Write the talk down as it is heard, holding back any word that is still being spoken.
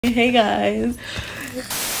Hey guys,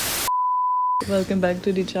 welcome back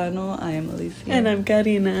to the channel. I am Alicia and I'm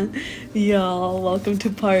Karina. Y'all, welcome to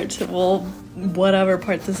whatever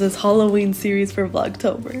part this is, Halloween series for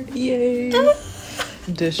Vlogtober. Yay!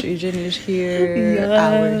 This region is here. Yes.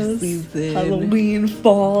 Our season. Halloween,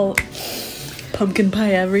 fall, pumpkin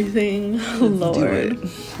pie, everything. Let's do Lord.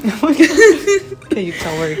 it. Can you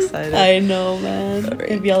tell we're excited? I know, man. Sorry.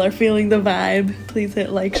 If y'all are feeling the vibe, please hit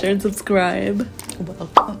like, share, and subscribe.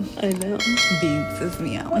 Welcome. I know. Beans is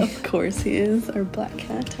meowing. Of course he is. Our black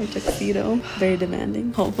cat, our tuxedo. Very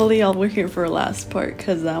demanding. Hopefully y'all were here for last part,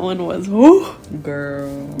 because that one was, whoo!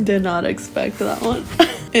 Girl. Did not expect that one.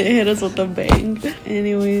 It hit us with a bang.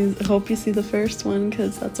 Anyways, I hope you see the first one,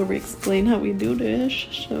 because that's where we explain how we do this.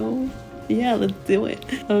 So yeah, let's do it.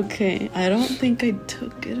 Okay, I don't think I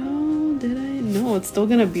took it all, did I? No, it's still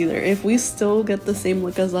gonna be there. If we still get the same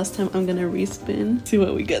look as last time, I'm gonna respin. See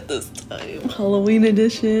what we get this time. Halloween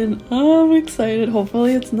edition. Oh, I'm excited.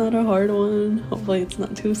 Hopefully it's not a hard one. Hopefully it's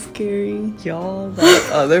not too scary. Y'all, that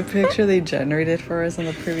other picture they generated for us in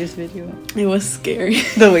the previous video. It was scary.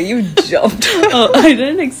 The way you jumped. Oh, I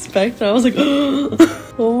didn't expect it. I was like,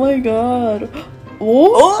 oh my god.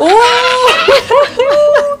 Oh!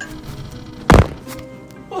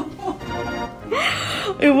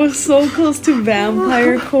 It was so close to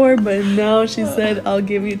vampire core, but no, she said, I'll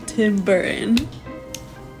give you Tim Burton.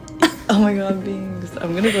 Oh my god, Beans.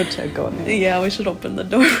 I'm gonna go check on it. Yeah, we should open the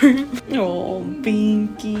door. Oh,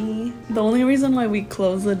 Binky. The only reason why we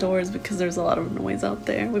close the door is because there's a lot of noise out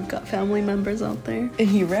there. We've got family members out there. And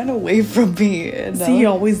he ran away from me. And See, he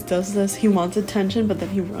always does this. He wants attention, but then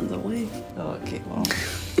he runs away. Oh, okay, well.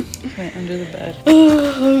 Went under the bed.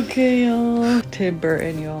 Okay, y'all. Tim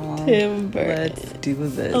Burton, y'all. Tim Burton. Let's do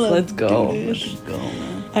this. Let's go. do this. Let's go,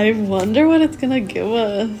 man. I wonder what it's gonna give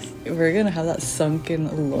us. We're gonna have that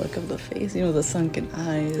sunken look of the face. You know, the sunken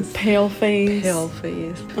eyes. Pale face. Pale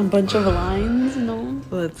face. A bunch of lines, no?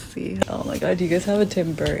 Let's see. Oh my god, do you guys have a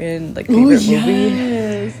Tim Burton, like, Ooh, favorite movie?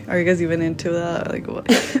 yes. Are you guys even into that? Like, what?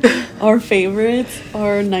 Our favorites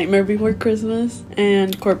are Nightmare Before Christmas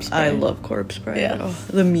and Corpse Bride. I love Corpse Bride. Yes.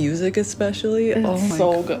 The music especially. It's oh my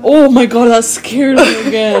so god. good. Oh my god, that scared me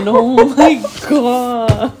again. Oh my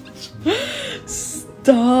gosh.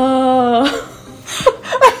 Stop.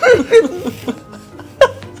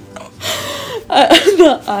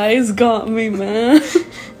 The eyes got me, man.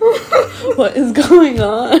 What is going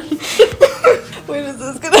on? Wait, is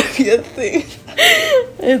this gonna be a thing?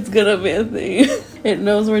 It's gonna be a thing. It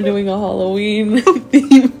knows we're doing a Halloween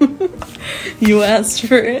theme. You asked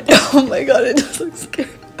for it. Oh my god, it does look scary.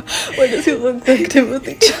 Why does he look like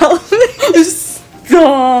Timothy Chalamet?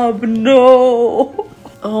 Stop, no.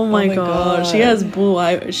 Oh my, my god. She God. has blue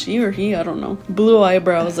eye. She or he, I don't know. Blue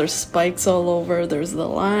eyebrows. There's spikes all over. There's the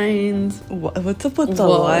lines. What's up with the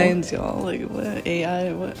Whoa. lines, y'all? Like, what?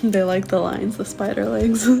 AI? What? They like the lines, the spider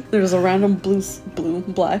legs. There's a random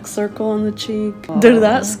black circle on the cheek. Did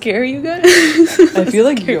that scare you guys? I feel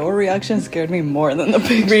like your reaction scared me more than the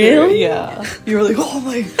picture. Really? Yeah. You were like, oh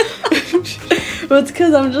my. But it's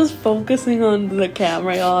because I'm just focusing on the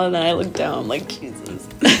camera, y'all, and then I look down, I'm like, Jesus.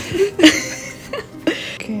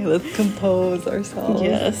 Okay, let's compose ourselves.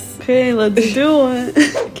 Yes. Okay, let's do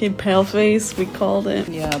it. Okay, pale face, we called it.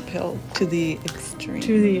 Yeah, pale to the extreme.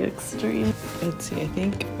 To the extreme. Let's see, I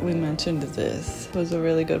think we mentioned this was a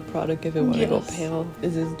really good product if you want to go Yes. pale.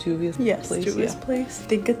 Is this Juvia's Yes, place? Juvia's Yeah. Place. I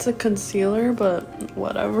think it's a concealer, but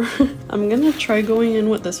whatever. I'm gonna try going in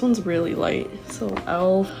with, this one's really light. So,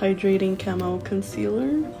 Elf Hydrating Camo Concealer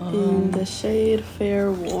in the shade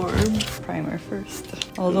Fair Warm. Primer first.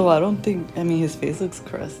 Although I don't think, I mean, his face looks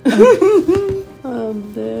crusty.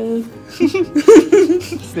 I'm dead.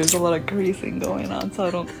 There's a lot of creasing going on, so I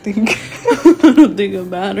don't think. I don't think it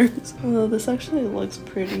matters. Although this actually looks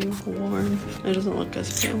pretty warm. It doesn't look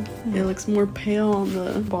as pale. It looks more pale on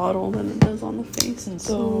the bottle than it does on the face.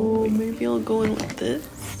 So maybe I'll go in with this.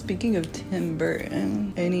 Speaking of Tim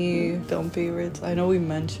Burton, any film favorites? I know we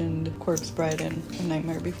mentioned Corpse Bride and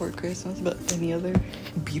Nightmare Before Christmas, but any other?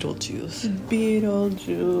 Beetlejuice.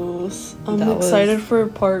 Beetlejuice. I'm That was- excited for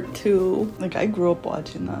part 2. Like, I grew up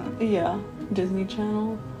watching that. Yeah. Disney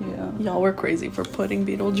Channel. Yeah. Y'all were crazy for putting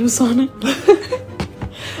Beetlejuice on it.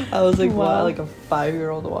 I was like, Wow. wow, like a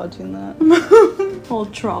 5-year-old watching that. All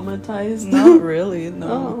traumatized. Not really,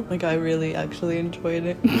 no. Oh. Like, I really actually enjoyed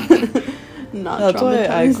it. Not That's why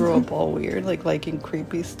I traumatized. grew up all weird, like liking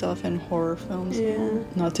creepy stuff and horror films. Yeah.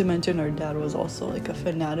 Not to mention our dad was also like a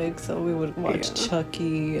fanatic, so we would watch Yeah.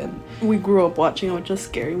 Chucky and We grew up watching a bunch of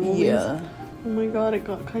scary movies. yeah. Oh my god, it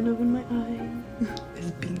got kind of in my eye.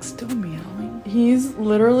 Is Bing still meowing? He's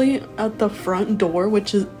literally at the front door,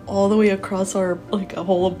 which is all the way across our, like, a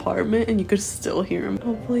whole apartment, and you could still hear him.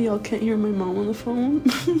 Hopefully y'all can't hear my mom on the phone.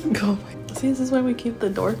 Oh my. See, this is why we keep the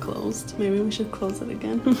door closed. Maybe we should close it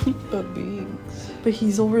again. But Bing. But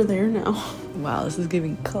he's over there now. Wow, this is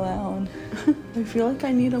giving clown. I feel like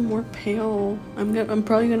I need a more pale. I'm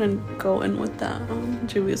probably gonna go in with that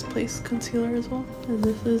Juvia's Place concealer as well. And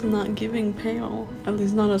this is not giving pale. At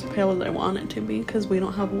least not as pale as I want it to be, because we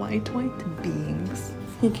don't have white. Beings.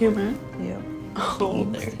 He came in? Yep. Oh,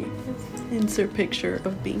 there he is. Insert picture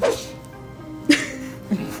of Bean.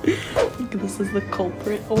 This is the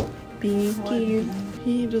culprit. Oh, Beaky.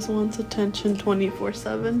 He just wants attention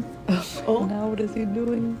 24/7. Oh, now what is he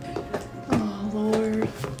doing? Oh, Lord.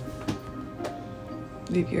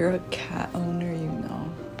 If you're a cat owner, you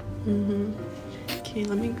know. Okay,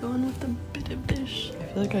 let me go in with a bit of dish. I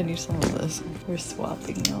feel like I need some of this. We're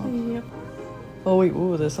swapping, y'all. Yep. Oh wait,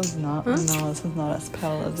 ooh, this one's not. Huh? No, this one's not as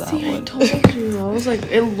pale as that See, one. I told you. I was like,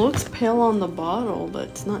 it looks pale on the bottle, but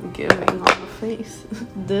it's not giving on the face.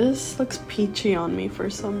 This looks peachy on me for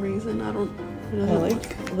some reason. I don't. I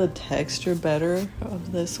like the texture better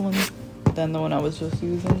of this one than the one I was just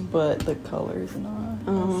using, but the color's not.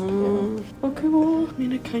 Okay, well, I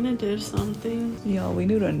mean, I kind of did something. Y'all, we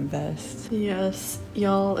need to invest. Yes,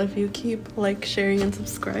 y'all, if you keep like sharing and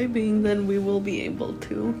subscribing, then we will be able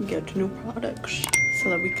to get new products so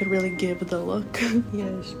that we could really give the look.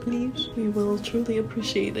 Yes, please. We will truly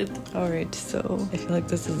appreciate it. Alright, so I feel like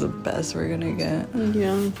this is the best we're gonna get.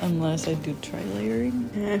 Yeah. Unless I do tri-layering.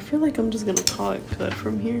 Yeah, I feel like I'm just gonna call it good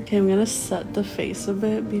from here. Okay, I'm gonna set the face a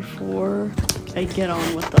bit before I get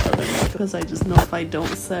on with the other one, because I just know if I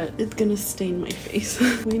don't set, it's gonna stain my face.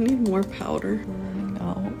 We need more powder.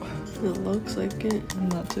 No. It looks like it.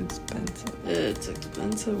 Not too expensive. It's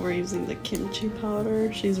expensive. We're using the kimchi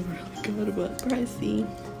powder. She's really good, but pricey.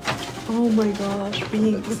 Oh my gosh,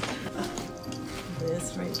 Binks.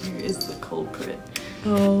 This right here is the culprit.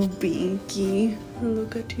 Oh, Binky.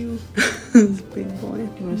 Look at you. This big boy.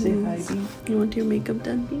 You wanna say hi, Bink? You want your makeup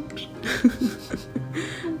done, Binks?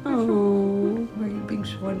 Oh. Why are you being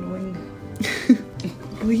so annoying?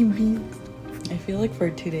 We Binks. I feel like for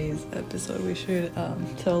today's episode we should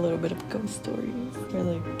tell a little bit of ghost stories, or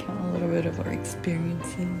like count a little bit of our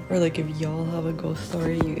experiences, or like if y'all have a ghost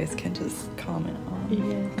story you guys can just comment on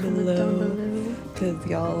below, because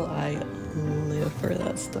y'all, I live for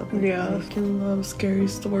that stuff. Yeah, I fucking love scary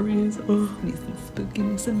stories. Oh. I need some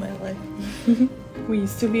spookiness in my life. We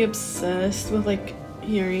used to be obsessed with like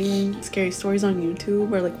hearing scary stories on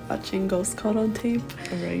YouTube or like watching Ghost Caught on Tape.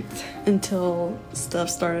 Right. Until stuff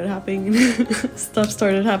started happening. Stuff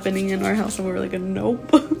started happening in our house and we were like, nope.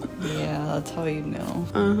 Yeah, that's how you know.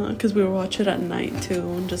 Because we would watch it at night too,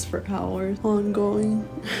 and just for hours ongoing.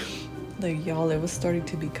 Like, y'all, it was starting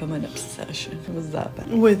to become an obsession. It was that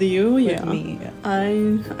bad. With you? With Yeah. me, yeah.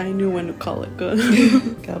 I knew when to call it good.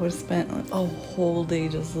 I would spend like a whole day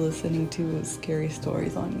just listening to scary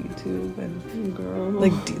stories on YouTube, and Girl.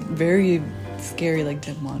 like very scary, like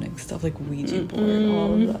demonic stuff, like Ouija board,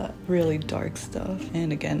 all of that really dark stuff.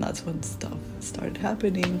 And again, that's when stuff started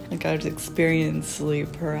happening. Like, I would experience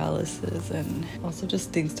sleep paralysis, and also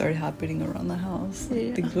just things started happening around the house. Like,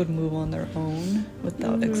 Yeah. things would move on their own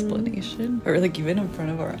without explanation, or like even in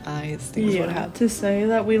front of our eyes, things would happen. To say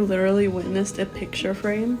that we literally witnessed a picture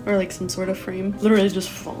frame or like some sort of frame literally just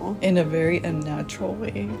fall In a very unnatural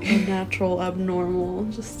way. unnatural, abnormal,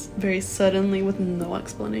 just very suddenly with no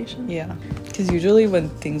explanation. Yeah, because usually when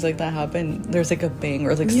things like that happen, there's like a bang,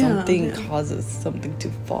 or like something causes something to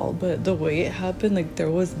fall. But the way it happened, like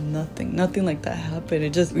there was nothing like that happened.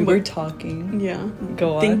 It just, we were talking. Yeah.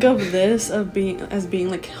 Go on. Think of this as being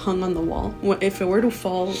like hung on the wall. If it were to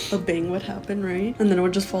fall, a bang would happen, right? And then it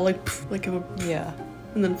would just fall like poof, like it would, Yeah.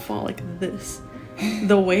 and then fall like this.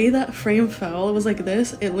 The way that frame fell, it was like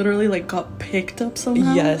this. It literally like got picked up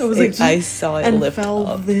somehow. Yes, it was like I saw it and lift fell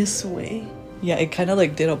up. this way. Yeah, it kind of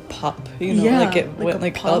like did a pop, you know, Yeah, like it like went a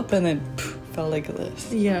like pop. up and then poof, fell like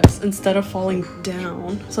this. Yes, instead of falling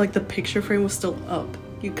down. So like the picture frame was still up.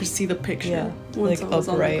 You could see the picture. Yeah, once like it was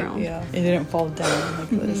on the upright. ground. Yeah, it didn't fall down like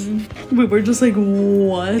this. We were just like,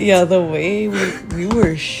 what? Yeah, the way we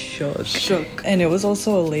were shook. And it was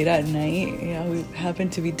also late at night. Yeah, we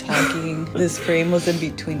happened to be talking. This frame was in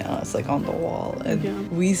between us, like on the wall,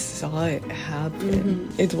 and we saw it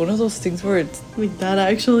happen. It's one of those things where it's Like that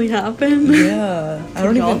actually happened. yeah. I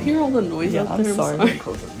don't Y'all even hear all the noise Yeah, out I'm there. sorry. I'm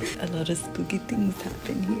A lot of spooky things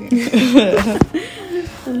happen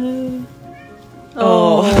here.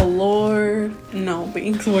 Oh Lord. No,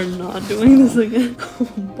 Binks, we're not doing this again. Oh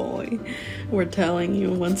boy. way. We're telling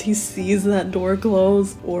you, once he sees that door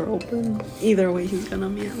close or open, either way he's gonna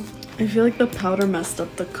meow. I feel like the powder messed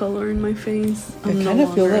up the color in my face. I'm no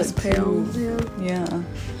longer as pale. Yeah.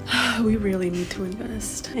 We really need to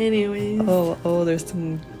invest. Anyways. Oh, there's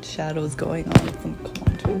some shadows going on from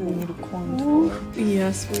contour. We need a contour.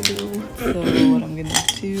 Yes, we do. So what I'm gonna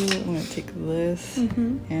do, I'm gonna take this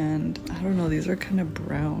and I don't know, these are kind of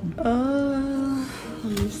brown.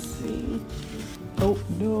 Let me see. Oh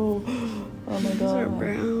no. Oh my god. These are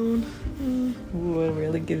brown. Ooh, it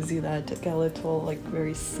really gives you that skeletal, like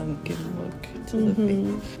very sunken look to the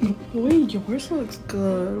face. Wait, yours looks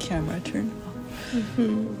good. Camera turn.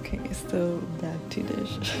 Okay, so back to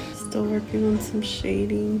dish. Still working on some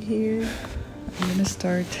shading here. I'm gonna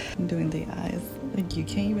start doing the eyes. Like you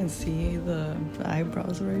can't even see the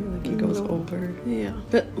eyebrows, right? Like it goes over. Yeah.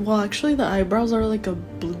 But well, actually the eyebrows are like a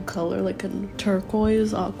blue color, like a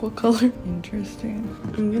turquoise aqua color. Interesting.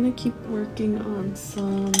 I'm gonna keep working on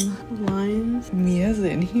some lines. Mia's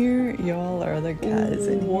in here. Y'all, our other cat is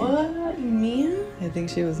in here. What? Mia? I think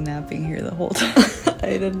she was napping here the whole time.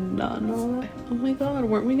 I did not know that. Oh my god,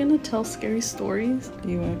 weren't we gonna tell scary stories? Do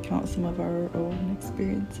you want to count some of our own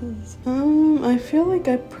experiences? I feel like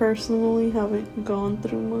I personally haven't gone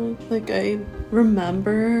through much. Like I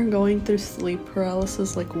remember going through sleep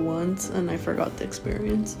paralysis like once and I forgot the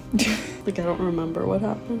experience. Like I don't remember what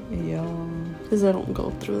happened. Yeah. Because I don't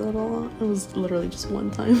go through that a lot. It was literally just one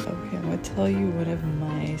time. Okay, I'm gonna tell you one of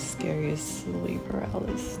my scariest sleep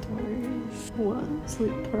paralysis stories. What?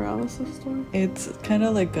 Sleep paralysis story? It's kind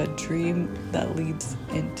of like a dream that leads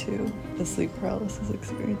into the sleep paralysis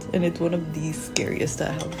experience, and it's one of the scariest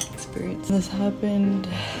I have experienced. This happened,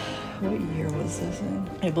 what year was this in?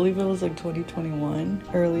 I believe it was like 2021,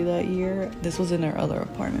 early that year. This was in our other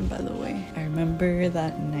apartment, by the way. I remember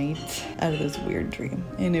that night I had this weird dream,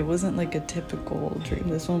 and it wasn't like a typical dream.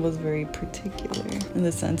 This one was very particular in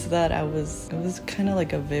the sense that it was kind of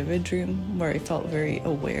like a vivid dream where I felt very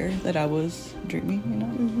aware that I was dreaming, you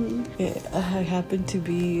know? I happened to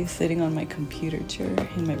be sitting on my computer chair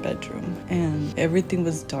in my bedroom, and everything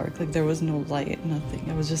was dark. Like there was no light, nothing.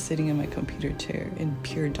 I was just sitting in my computer chair in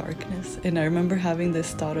pure darkness. And I remember having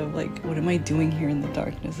this thought of like, what am I doing here in the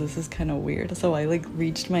darkness? This is kind of weird. So I like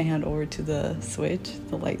reached my hand over to the switch,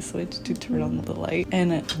 the light switch, to turn on the light,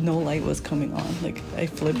 and no light was coming on. Like I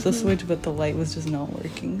flipped the switch, but the light was just not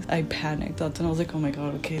working. I panicked. That's when I was like, oh my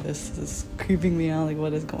god, okay, this is creeping me out. Like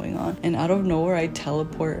what is going on? And out of nowhere, I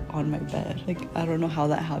teleport on my bed. Like I don't know how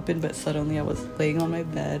that happened, but suddenly I was laying on my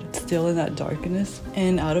bed, still in that darkness,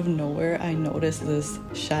 and out of nowhere, I noticed this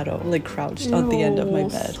shadow like crouched on the end of my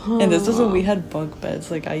bed. And this was when we had bunk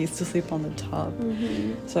beds. Like I used to sleep on the top.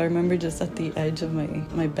 So I remember just at the edge of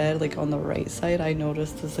my bed, like on the right side, I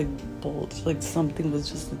noticed this like bulge, like something was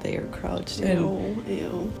just there crouched.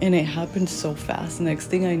 Ew. And it happened so fast. Next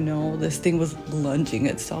thing I know, this thing was lunging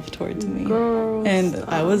itself towards me. Girl, and stop.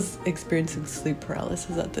 I was experiencing sleep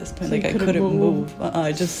paralysis at this point. So like I couldn't move.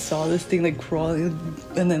 I just saw this thing like crawling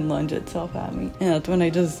and then lunge itself at me. And that's when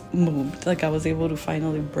I just moved. Like I was able to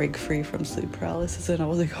finally break free from sleep paralysis, and I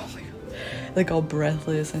was like, oh my god. Like all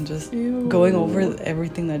breathless and just going over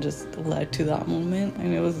everything that just led to that moment,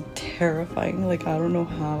 and it was terrifying. Like I don't know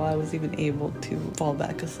how I was even able to fall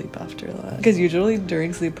back asleep after that, because usually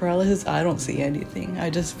during sleep paralysis I don't see anything. I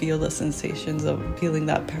just feel the sensations of feeling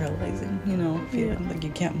that paralyzing, you know, feeling like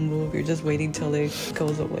you can't move, you're just waiting till it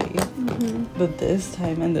goes away. But this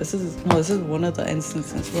time, and this is one of the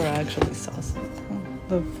instances where I actually saw something.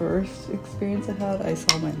 The first experience I had, I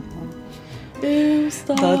saw my mom. Ew,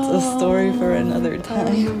 stop. That's a story for another time.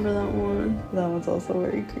 I remember that one. That one's also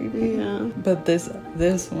very creepy. Yeah. But this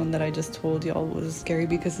one that I just told y'all was scary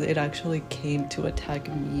because it actually came to attack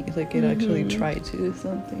me. Like it actually tried to do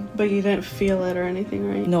something. But you didn't feel it or anything,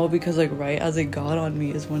 right? No, because like right as it got on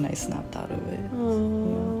me is when I snapped out of it.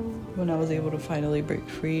 Oh. Yeah. When I was able to finally break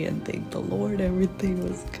free, and thank the Lord, everything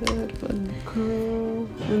was good. But girl.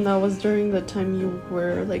 And that was during the time you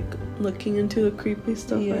were like looking into the creepy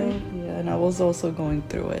stuff, right? Yeah, and I was also going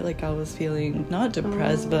through it. Like I was feeling not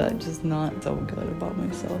depressed, but just not so good about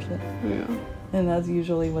myself. Yeah. And that's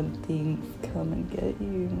usually when things come and get you.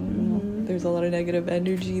 You know? There's a lot of negative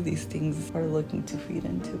energy. These things are looking to feed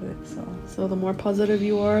into it. So the more positive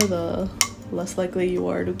you are, the less likely you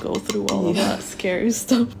are to go through all of that scary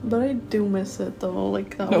stuff. But I do miss it though.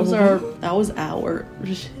 Like that was our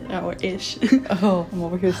ish. Oh, I'm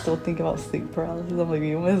over here still thinking about sleep paralysis. I'm like,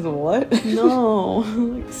 you miss what? No,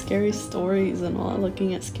 like scary stories and all.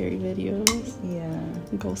 Looking at scary videos. Yeah.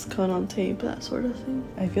 Ghost caught on tape, that sort of thing.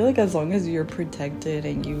 I feel like as long as you're protected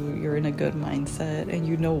and you're in a good mindset and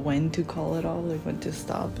you know when to call it off, like when to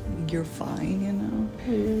stop, you're fine, you know?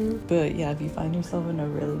 Yeah. But yeah, if you find yourself in a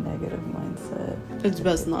really negative mindset, It's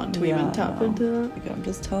best not to even tap into that. Like, I'm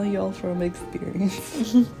just telling y'all from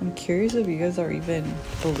experience. I'm curious if you guys are even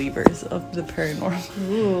believers of the paranormal.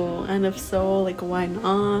 Ooh, and if so, like, why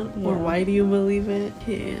not? Or why do you believe it?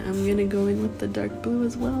 Yeah, I'm gonna go in with the dark blue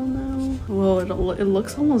as well now. Well, it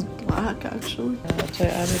looks almost black, actually. Yeah, so I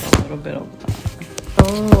added a little bit of that.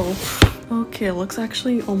 Oh, okay, it looks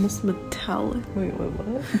actually almost metallic. Wait,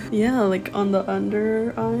 what? Yeah, like on the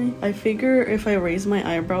under eye. I figure if I raise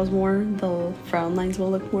my eyebrows more, the frown lines will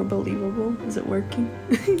look more believable. Is it working?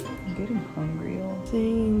 I'm getting hungry, y'all.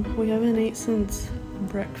 Dang, we haven't ate since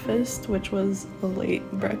breakfast, which was a late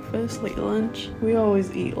breakfast, late lunch. We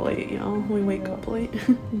always eat late, y'all. We wake up late.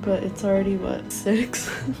 But it's already, what, 6?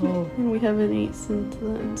 Oh. And we haven't eaten since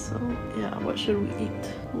then, so yeah, what should we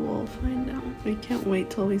eat? We'll find out. We can't wait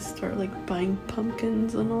till we start, like, buying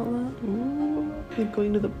pumpkins and all that. Ooh, like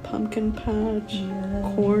going to the pumpkin patch,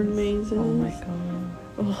 corn mazes. Oh my god.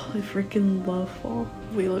 Oh, I freaking love fall.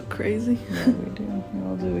 We look crazy. Yeah, we do.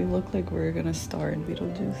 We look like we're gonna star in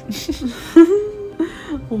Beetlejuice.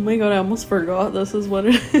 Oh my god, I almost forgot this is what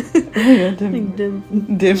it is. Oh yeah,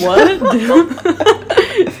 Dim What?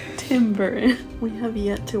 Tim Burton. We have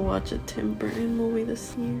yet to watch a Tim Burton movie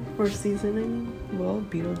this year. Or season, I mean. Well,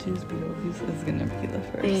 Beetlejuice is gonna be the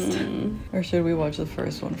first. Or should we watch the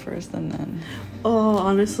first one first and then? Oh,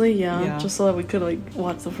 honestly, yeah. Just so that we could, like,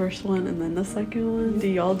 watch the first one and then the second one. Do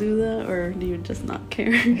y'all do that, or do you just not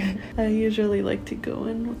care? I usually like to go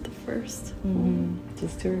in with the first one.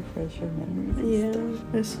 Just to refresh your memories.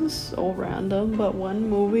 Yeah, this is so random, but one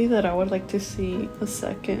movie that I would like to see a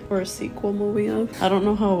second or a sequel movie of. I don't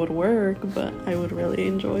know how it would work, but I would really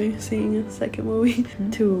enjoy seeing a second movie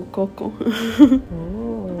to Coco.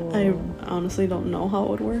 I honestly don't know how it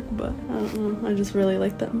would work, but I don't know. I just really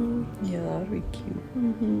like that movie. Yeah, that would be cute.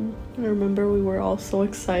 I remember we were all so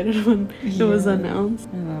excited when it was announced.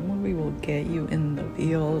 And that movie will get you in the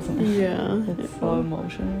feels. Yeah. It's so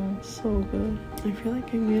emotional. So good. I feel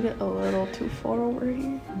like I made it a little too far over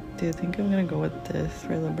here. Do you think I'm gonna go with this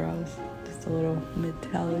for the brows? Just a little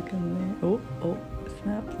metallic in there. Oh,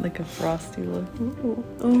 snap. Like a frosty look. Ooh.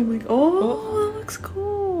 Oh my god. Oh, that looks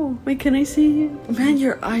cool. Wait, can I see you? Man,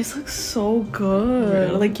 your eyes look so good.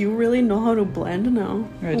 Really? Like, you really know how to blend now.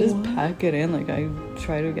 I just pack it in. Like, I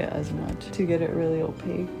try to get as much to get it really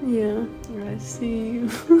opaque. Yeah, I see you.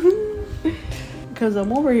 Because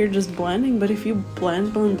I'm over here just blending, but if you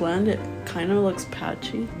blend, it kind of looks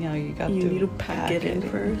patchy. Yeah, you need to pack it in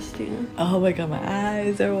first, yeah. Oh my god, my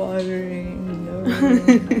eyes are watering. No.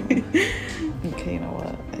 Okay, you know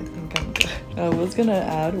what? I think I'm good. I was gonna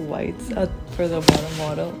add whites for the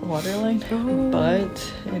bottom waterline,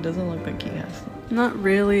 but it doesn't look like he has to. Not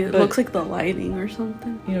really. It looks like the lighting or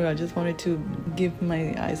something. You know, I just wanted to give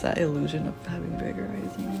my eyes that illusion of having bigger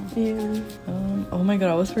eyes, you know? Yeah. Oh my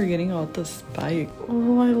god, I was forgetting about the spike.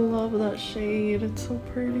 Oh, I love that shade. It's so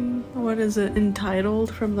pretty. What is it?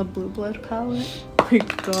 Entitled from the Blue Blood palette? Oh my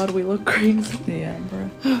god, we look crazy. Yeah, bro.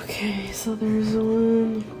 Okay, so there's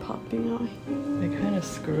one popping out here. I kind of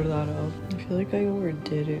screwed that up. I feel like I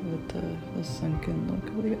overdid it with the sunken look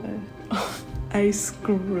of the eye. I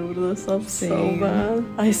screwed this up so bad.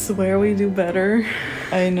 I swear we do better.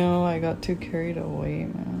 I know, I got too carried away,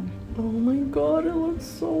 man. Oh my god, it looks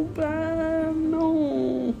so bad.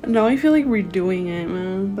 No. Now I feel like redoing it,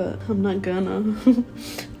 man, but I'm not gonna.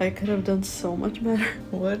 I could have done so much better.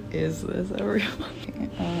 What is this,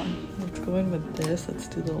 everyone? Let's go in with this. Let's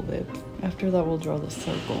do the lips. After that, we'll draw the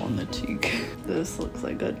circle on the cheek. This looks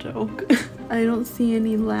like a joke. I don't see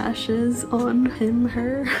any lashes on him,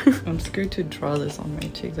 her. I'm scared to draw this on my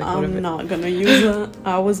cheek. Like, I'm not gonna use that.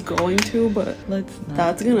 I was going to, but let's not.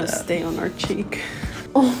 That's gonna stay on our cheek.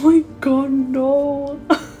 Oh my god, no.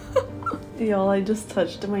 Y'all, I just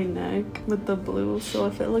touched my neck with the blue, so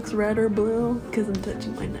if it looks red or blue, because I'm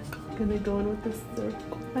touching my neck, I'm gonna go in with this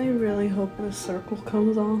circle. I really hope this circle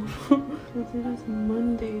comes off. Because it is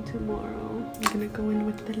Monday tomorrow. I'm gonna go in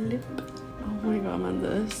with the lip. Oh my god, man,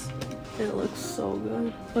 it looks so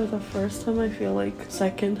good. For the first time, I feel like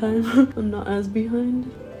second time, I'm not as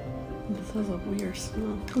behind. This has a weird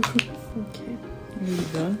smell. Okay. Are you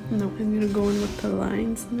done? No, I need to go in with the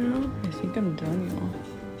lines now. I think I'm done, y'all.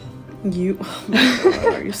 Oh my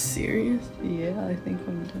god, are you serious? Yeah, I think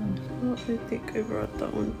I'm done. Well, I think I brought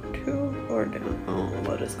that one too. Or down. Oh,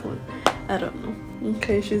 what is going on? I don't know.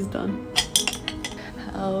 Okay, she's done.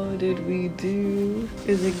 How did we do?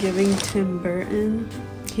 Is it giving Tim Burton?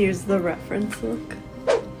 Here's the reference look.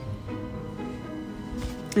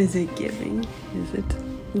 Is it giving? Is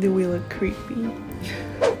it? Do we look creepy?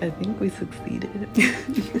 I think we succeeded.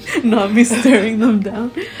 Not me staring them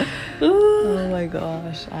down. Oh my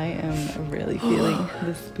gosh, I am really feeling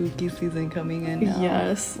the spooky season coming in now.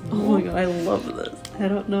 Yes. Oh my god, I love this. I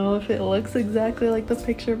don't know if it looks exactly like the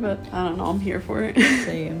picture, but I don't know, I'm here for it.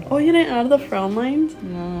 Same. Oh, you didn't add the frown lines?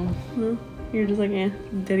 No. No? You're just like,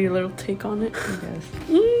 did your little take on it? I guess.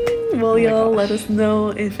 Well, Oh my y'all, gosh. let us know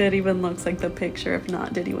if it even looks like the picture. If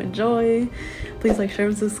not, did you enjoy? Please like, share,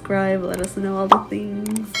 and subscribe. Let us know all the things.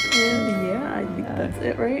 And yeah, I think that's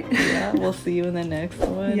it, right? Yeah, we'll see you in the next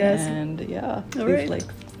one. Yes. And yeah, please Alright. like,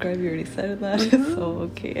 subscribe. You already said that. So,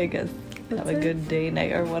 okay, I guess That's have a it. good day,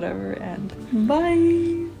 night, or whatever. And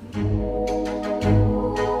Bye.